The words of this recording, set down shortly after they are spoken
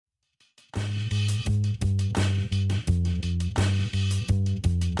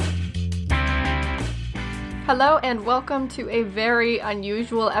Hello and welcome to a very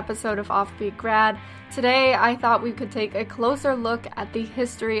unusual episode of Offbeat Grad. Today I thought we could take a closer look at the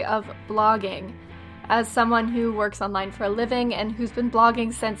history of blogging. As someone who works online for a living and who's been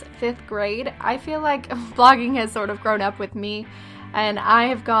blogging since 5th grade, I feel like blogging has sort of grown up with me, and I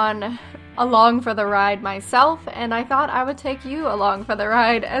have gone along for the ride myself, and I thought I would take you along for the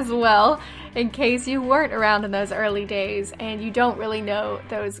ride as well, in case you weren't around in those early days and you don't really know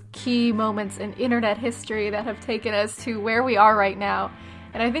those key moments in internet history that have taken us to where we are right now.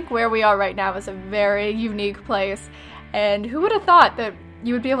 And I think where we are right now is a very unique place, and who would have thought that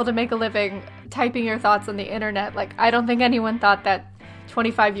you would be able to make a living typing your thoughts on the internet? Like, I don't think anyone thought that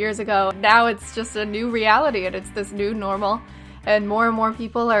 25 years ago. Now it's just a new reality, and it's this new normal. And more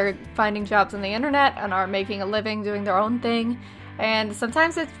people are finding jobs on the internet and are making a living doing their own thing. And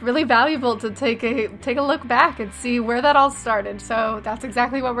sometimes it's really valuable to take a look back and see where that all started. So that's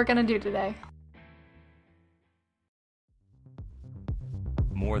exactly what we're going to do today.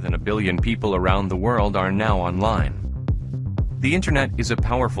 More than 1 billion people around the world are now online. The internet is a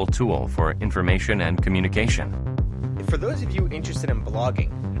powerful tool for information and communication. For those of you interested in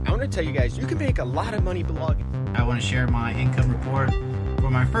blogging, I want to tell you guys, you can make a lot of money blogging. I want to share my income report for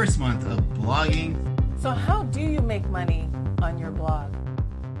my first month of blogging. So how do you make money on your blog?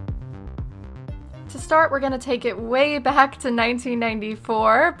 To start, we're going to take it way back to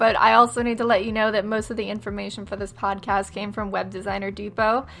 1994, but I also need to let you know that most of the information for this podcast came from Web Designer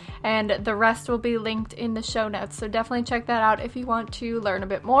Depot, and the rest will be linked in the show notes, so definitely check that out if you want to learn a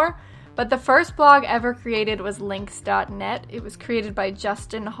bit more. But the first blog ever created was Links.net. It was created by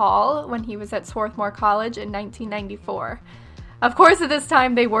Justin Hall when he was at Swarthmore College in 1994. Of course, at this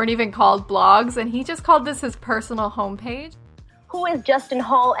time, they weren't even called blogs, and he just called this his personal homepage. Who is Justin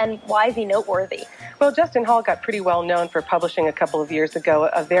Hall and why is he noteworthy? Well, Justin Hall got pretty well known for publishing a couple of years ago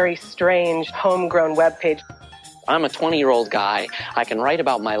a very strange homegrown webpage. I'm a 20-year-old guy. I can write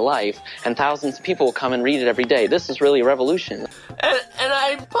about my life, and thousands of people will come and read it every day. This is really a revolution. And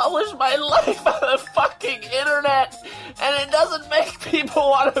I publish my life on the fucking internet, and it doesn't make people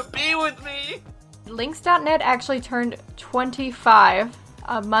want to be with me. Links.net actually turned 25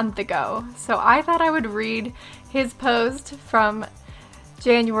 a month ago, so I thought I would read his post from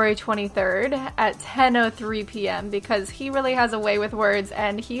January 23rd at 10:03 p.m. because he really has a way with words,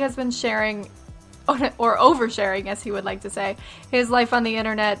 and he has been sharing, or oversharing as he would like to say, his life on the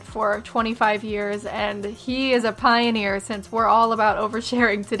internet for 25 years, and he is a pioneer since we're all about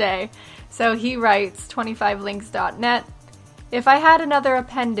oversharing today. So he writes, 25links.net, if I had another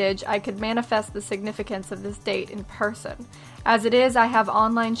appendage, I could manifest the significance of this date in person. As it is, I have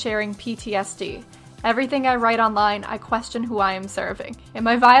online sharing PTSD. Everything I write online, I question who I am serving. Am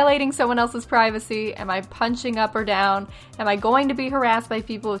I violating someone else's privacy? Am I punching up or down? Am I going to be harassed by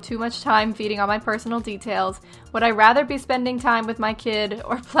people with too much time feeding on my personal details? Would I rather be spending time with my kid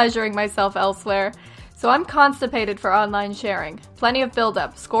or pleasuring myself elsewhere? So I'm constipated for online sharing. Plenty of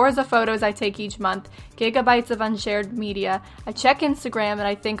buildup, scores of photos I take each month, gigabytes of unshared media. I check Instagram and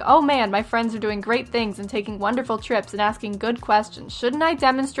I think, oh man, my friends are doing great things and taking wonderful trips and asking good questions. Shouldn't I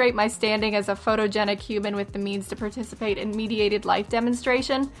demonstrate my standing as a photogenic human with the means to participate in mediated life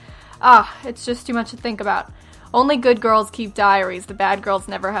demonstration? It's just too much to think about. Only good girls keep diaries, the bad girls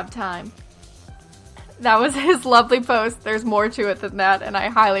never have time. That was his lovely post. There's more to it than that, and I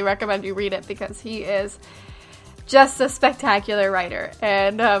highly recommend you read it because he is just a spectacular writer,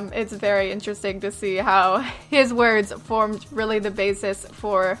 and it's very interesting to see how his words formed really the basis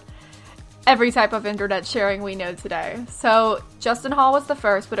for every type of internet sharing we know today. So Justin Hall was the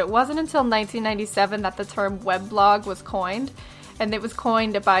first, but it wasn't until 1997 that the term weblog was coined. And it was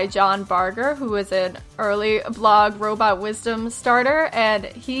coined by John Barger, who was an early blog robot wisdom starter, and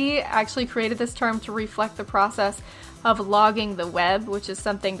he actually created this term to reflect the process of logging the web, which is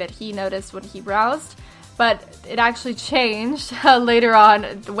something that he noticed when he browsed. But it actually changed later on.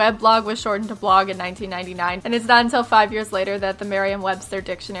 The weblog was shortened to blog in 1999, and it's not until 5 years later that the Merriam-Webster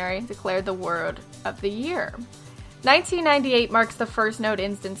Dictionary declared the word of the year. 1998 marks the first known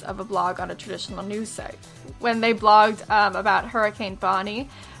instance of a blog on a traditional news site, when they blogged about Hurricane Bonnie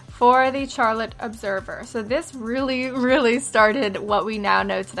for the Charlotte Observer. So this really started what we now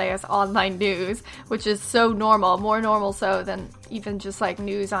know today as online news, which is so normal, more normal so than even just like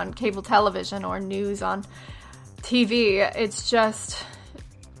news on cable television or news on TV. It's just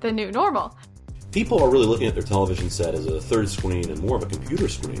the new normal. People are really looking at their television set as a third screen and more of a computer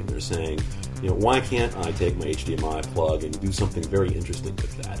screen. They're saying, why can't I take my HDMI plug and do something very interesting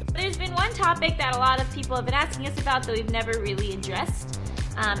with that? There's been one topic that a lot of people have been asking us about that we've never really addressed,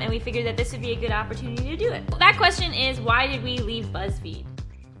 and we figured that this would be a good opportunity to do it. That question is, why did we leave BuzzFeed?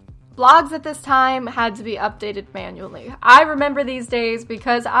 Blogs at this time had to be updated manually. I remember these days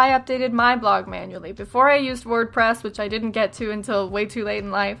because I updated my blog manually. Before I used WordPress, which I didn't get to until way too late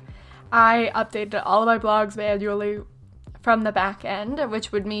in life, I updated all of my blogs manually from the back end,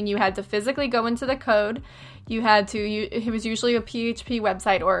 which would mean you had to physically go into the code. It was usually a PHP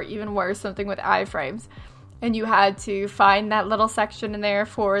website, or even worse, something with iframes. And you had to find that little section in there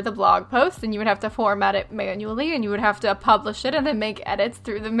for the blog post, and you would have to format it manually, and you would have to publish it and then make edits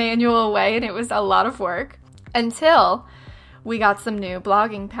through the manual way, and it was a lot of work. Until we got some new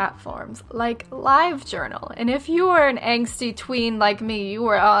blogging platforms like LiveJournal. And if you were an angsty tween like me, you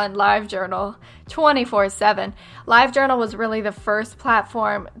were on LiveJournal 24/7. LiveJournal was really the first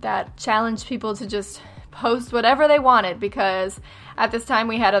platform that challenged people to just post whatever they wanted, because at this time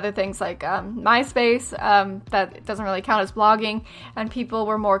we had other things like MySpace, that doesn't really count as blogging, and people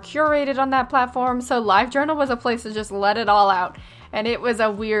were more curated on that platform, so LiveJournal was a place to just let it all out. And it was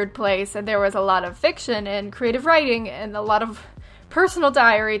a weird place, and there was a lot of fiction and creative writing and a lot of personal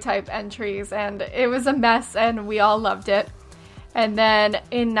diary type entries, and it was a mess, and we all loved it. And then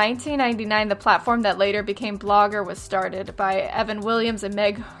in 1999, the platform that later became Blogger was started by Evan Williams and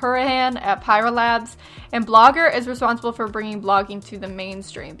Meg Hurahan at Pyrolabs. And Blogger is responsible for bringing blogging to the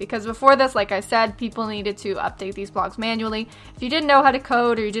mainstream, because before this, like I said, people needed to update these blogs manually. If you didn't know how to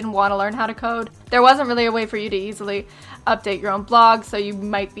code, or you didn't want to learn how to code, there wasn't really a way for you to easily update your own blog, so you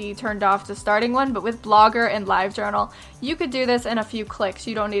might be turned off to starting one. But with Blogger and LiveJournal, you could do this in a few clicks.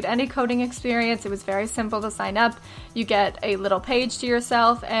 You don't need any coding experience. It was very simple to sign up. You get a little page to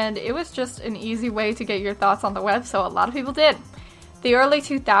yourself, and it was just an easy way to get your thoughts on the web, so a lot of people did. The early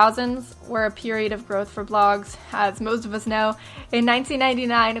 2000s were a period of growth for blogs, as most of us know. In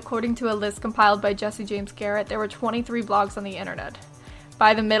 1999, according to a list compiled by Jesse James Garrett, there were 23 blogs on the internet.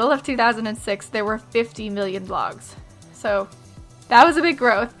 By the middle of 2006, there were 50 million blogs. So that was a big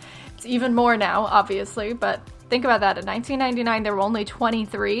growth. It's even more now, obviously, but think about that. In 1999, there were only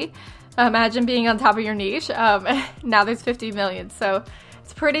 23. Imagine being on top of your niche. Now there's 50 million. So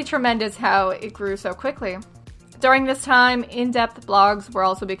it's pretty tremendous how it grew so quickly. During this time, in-depth blogs were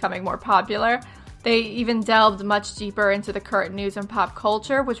also becoming more popular. They even delved much deeper into the current news and pop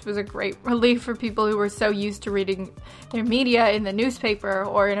culture, which was a great relief for people who were so used to reading their media in the newspaper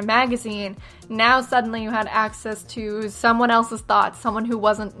or in a magazine. Now suddenly you had access to someone else's thoughts, someone who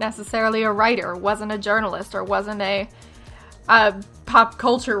wasn't necessarily a writer, wasn't a journalist, or wasn't a pop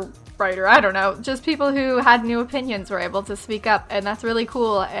culture writer. I don't know. Just people who had new opinions were able to speak up, and that's really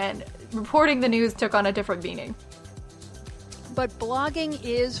cool, and reporting the news took on a different meaning. But blogging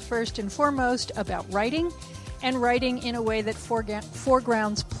is first and foremost about writing, and writing in a way that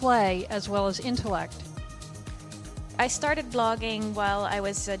foregrounds play as well as intellect. I started blogging while I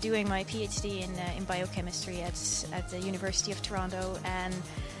was doing my PhD in biochemistry at the University of Toronto, and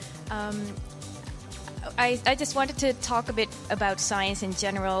I just wanted to talk a bit about science in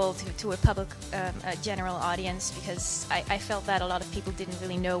general to a public, a general audience, because I felt that a lot of people didn't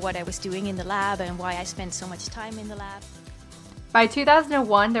really know what I was doing in the lab and why I spent so much time in the lab. By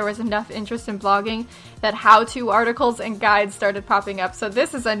 2001, there was enough interest in blogging that how-to articles and guides started popping up, so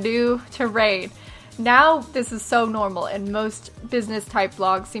this is a new terrain. Now, this is so normal, and most business-type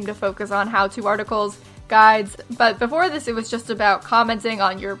blogs seem to focus on how-to articles, guides, but before this, it was just about commenting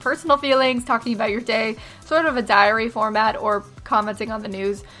on your personal feelings, talking about your day, sort of a diary format, or commenting on the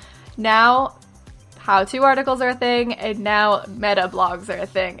news. Now, how-to articles are a thing, and now meta blogs are a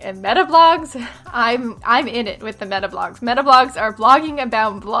thing. And meta blogs, I'm in it with the meta blogs. Meta blogs are blogging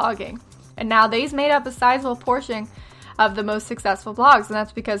about blogging. And now these made up a sizable portion of the most successful blogs, and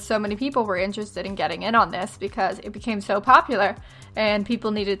that's because so many people were interested in getting in on this because it became so popular and people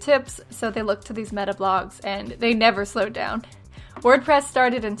needed tips, so they looked to these meta blogs, and they never slowed down. WordPress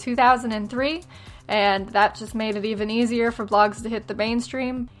started in 2003, and that just made it even easier for blogs to hit the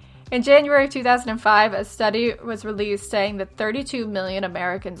mainstream. In January 2005, a study was released saying that 32 million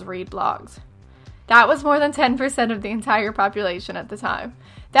Americans read blogs. That was more than 10% of the entire population at the time.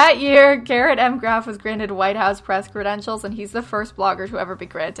 That year, Garrett M. Graff was granted White House press credentials, and he's the first blogger to ever be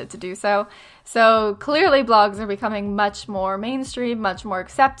granted to do so. So clearly blogs are becoming much more mainstream, much more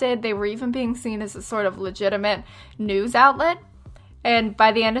accepted. They were even being seen as a sort of legitimate news outlet. And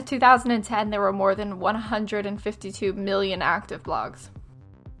by the end of 2010, there were more than 152 million active blogs.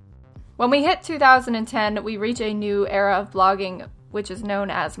 When we hit 2010, we reach a new era of blogging, which is known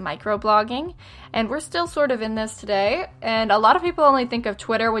as microblogging, and we're still sort of in this today. And a lot of people only think of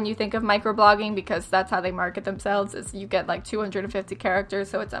Twitter when you think of microblogging, because that's how they market themselves, is you get like 250 characters,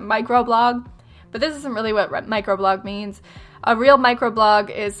 so it's a microblog. But this isn't really what microblog means. A real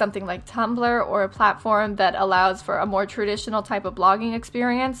microblog is something like Tumblr, or a platform that allows for a more traditional type of blogging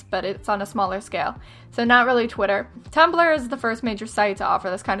experience, but it's on a smaller scale. So not really Twitter. Tumblr is the first major site to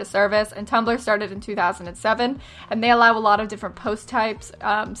offer this kind of service, and Tumblr started in 2007, and they allow a lot of different post types,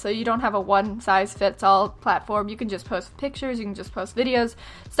 so you don't have a one-size-fits-all platform. You can just post pictures, you can just post videos,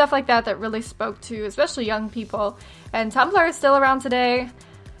 stuff like that really spoke to especially young people. And Tumblr is still around today,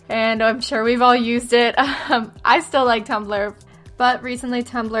 and I'm sure we've all used it. I still like Tumblr, but recently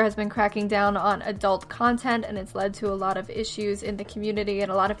Tumblr has been cracking down on adult content, and it's led to a lot of issues in the community,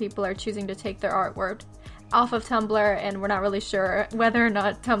 and a lot of people are choosing to take their artwork off of Tumblr, and we're not really sure whether or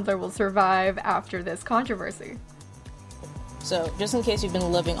not Tumblr will survive after this controversy. So, just in case you've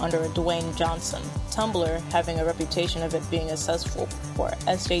been living under a Dwayne Johnson, Tumblr, having a reputation of it being a cesspool for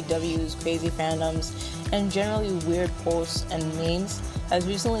SJWs, crazy fandoms, and generally weird posts and memes, has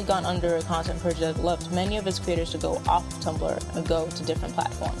recently gone under a content purge that left many of its creators to go off Tumblr and go to different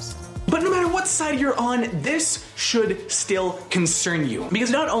platforms. But no matter what side you're on, this should still concern you.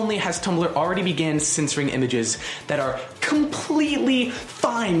 Because not only has Tumblr already began censoring images that are completely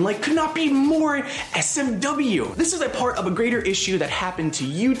fine, like could not be more SMW. This is a part of a greater issue that happened to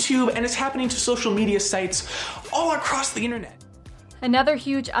YouTube and is happening to social media sites all across the internet. Another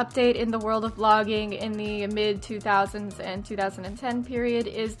huge update in the world of blogging in the mid-2000s and 2010 period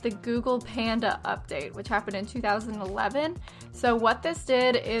is the Google Panda update, which happened in 2011. So what this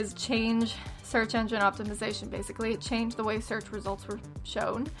did is change search engine optimization, basically. It changed the way search results were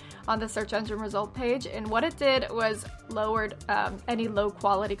shown on the search engine result page, and what it did was lowered any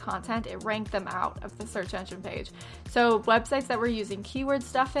low-quality content. It ranked them out of the search engine page. So websites that were using keyword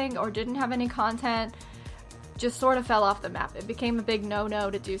stuffing or didn't have any content just sort of fell off the map. It became a big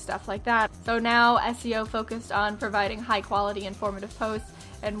no-no to do stuff like that. So now SEO focused on providing high-quality informative posts,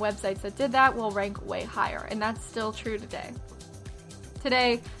 and websites that did that will rank way higher, and that's still true today.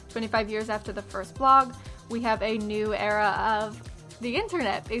 Today, 25 years after the first blog, we have a new era of the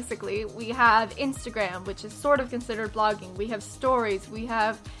internet, basically. We have Instagram, which is sort of considered blogging. We have stories, we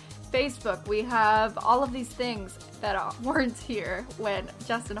have Facebook, we have all of these things that weren't here when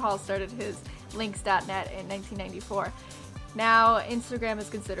Justin Hall started his links.net in 1994. Now Instagram is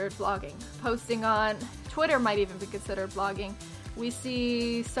considered blogging. Posting on Twitter might even be considered blogging. We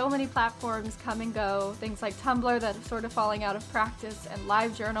see so many platforms come and go, things like Tumblr that are sort of falling out of practice, and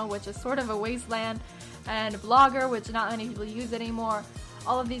LiveJournal, which is sort of a wasteland, and Blogger, which not many people use anymore.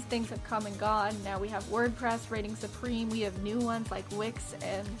 All of these things have come and gone. Now we have WordPress reigning supreme. We have new ones like Wix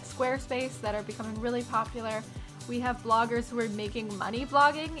and Squarespace that are becoming really popular. We have bloggers who are making money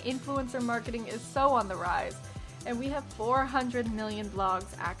blogging. Influencer marketing is so on the rise. And we have 400 million blogs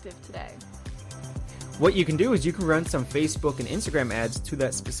active today. What you can do is you can run some Facebook and Instagram ads to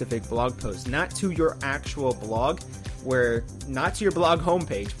that specific blog post, not to your actual blog, not to your blog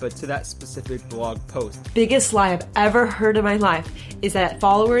homepage, but to that specific blog post. Biggest lie I've ever heard in my life is that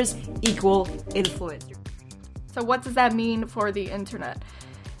followers equal influence. So what does that mean for the internet?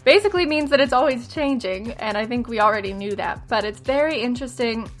 Basically means that it's always changing, and I think we already knew that, but it's very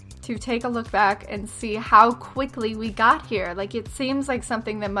interesting to take a look back and see how quickly we got here. Like, it seems like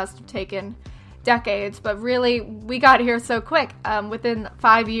something that must have taken decades, but really we got here so quick. Within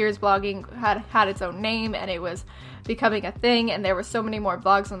 5 years, blogging had its own name, and it was becoming a thing, and there were so many more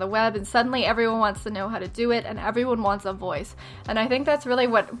blogs on the web, and suddenly everyone wants to know how to do it, and everyone wants a voice. And I think that's really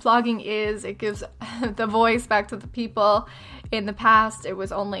what blogging is. It gives the voice back to the people. In the past, it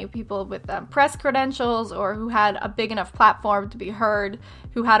was only people with press credentials or who had a big enough platform to be heard,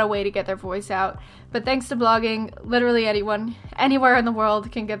 who had a way to get their voice out. But thanks to blogging, literally anyone, anywhere in the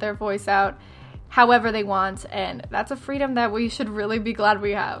world can get their voice out however they want, and that's a freedom that we should really be glad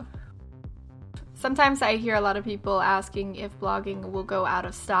we have. Sometimes I hear a lot of people asking if blogging will go out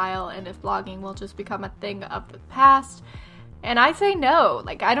of style and if blogging will just become a thing of the past. And I say no.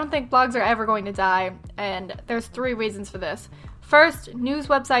 I don't think blogs are ever going to die, and there's 3 reasons for this. First, news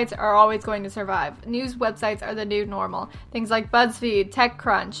websites are always going to survive. News websites are the new normal. Things like BuzzFeed,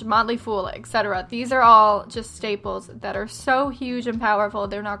 TechCrunch, Motley Fool, etc. These are all just staples that are so huge and powerful,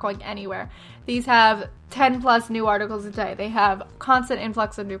 they're not going anywhere. These have 10 plus new articles a day. They have constant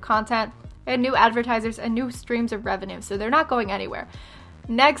influx of new content and new advertisers and new streams of revenue, so they're not going anywhere.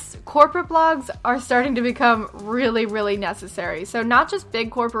 Next, corporate blogs are starting to become really, really necessary. So not just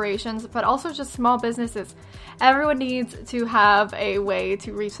big corporations, but also just small businesses. Everyone needs to have a way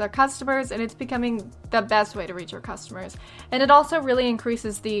to reach their customers, and it's becoming the best way to reach your customers. And it also really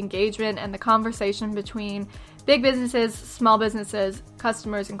increases the engagement and the conversation between big businesses, small businesses,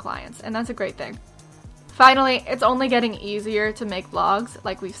 customers, and clients, and that's a great thing. Finally, it's only getting easier to make blogs,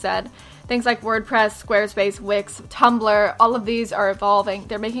 like we've said. things like WordPress, Squarespace, Wix, Tumblr, all of these are evolving.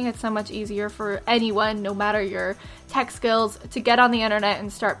 They're making it so much easier for anyone, no matter your tech skills, to get on the internet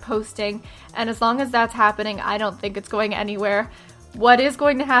and start posting. And as long as that's happening, I don't think it's going anywhere. What is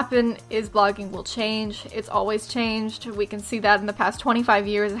going to happen is blogging will change. It's always changed. We can see that in the past 25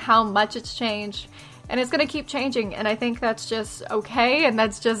 years, how much it's changed. And it's going to keep changing, and I think that's just okay, and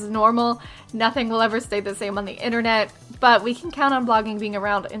that's just normal. Nothing will ever stay the same on the internet, but we can count on blogging being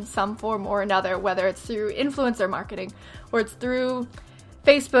around in some form or another, whether it's through influencer marketing, or it's through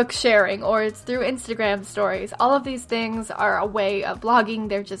Facebook sharing, or it's through Instagram stories. All of these things are a way of blogging.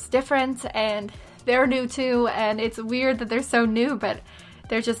 They're just different, and they're new too, and it's weird that they're so new, but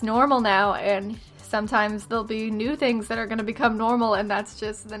they're just normal now, and sometimes there'll be new things that are going to become normal, and that's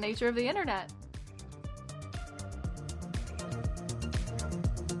just the nature of the internet.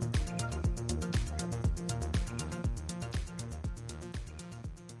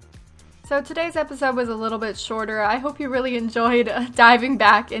 So today's episode was a little bit shorter. I hope you really enjoyed diving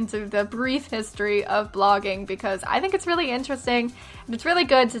back into the brief history of blogging, because I think it's really interesting, and it's really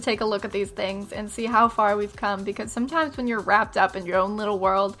good to take a look at these things and see how far we've come, because sometimes when you're wrapped up in your own little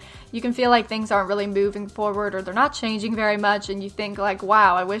world, you can feel like things aren't really moving forward, or they're not changing very much, and you think like,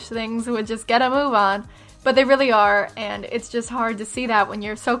 wow, I wish things would just get a move on. But they really are, and it's just hard to see that when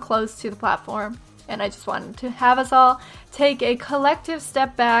you're so close to the platform. And I just wanted to have us all take a collective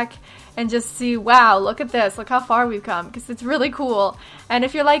step back and just see, wow, look at this, look how far we've come, because it's really cool. And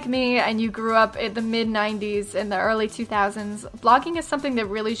if you're like me and you grew up in the mid-90s and the early 2000s, blogging is something that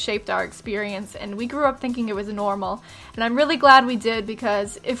really shaped our experience, and we grew up thinking it was normal. And I'm really glad we did,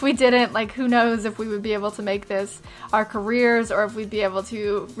 because if we didn't, like, who knows if we would be able to make this our careers, or if we'd be able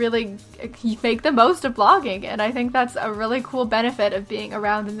to really make the most of blogging. And I think that's a really cool benefit of being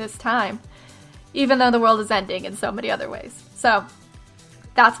around in this time, even though the world is ending in so many other ways. So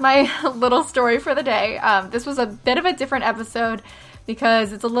that's my little story for the day. This was a bit of a different episode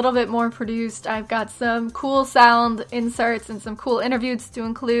because it's a little bit more produced. I've got some cool sound inserts and some cool interviews to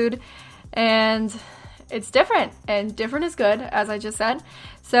include, and it's different, and different is good, as I just said.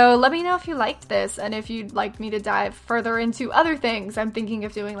 So let me know if you liked this, and if you'd like me to dive further into other things. I'm thinking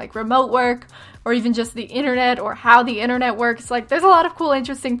of doing like remote work, or even just the internet, or how the internet works. Like, there's a lot of cool,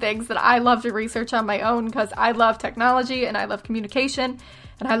 interesting things that I love to research on my own, because I love technology and I love communication,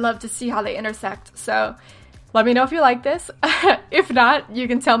 and I love to see how they intersect. So let me know if you like this. If not, you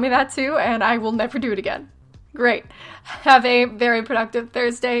can tell me that too, and I will never do it again. Great. Have a very productive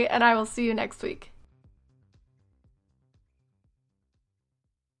Thursday, and I will see you next week.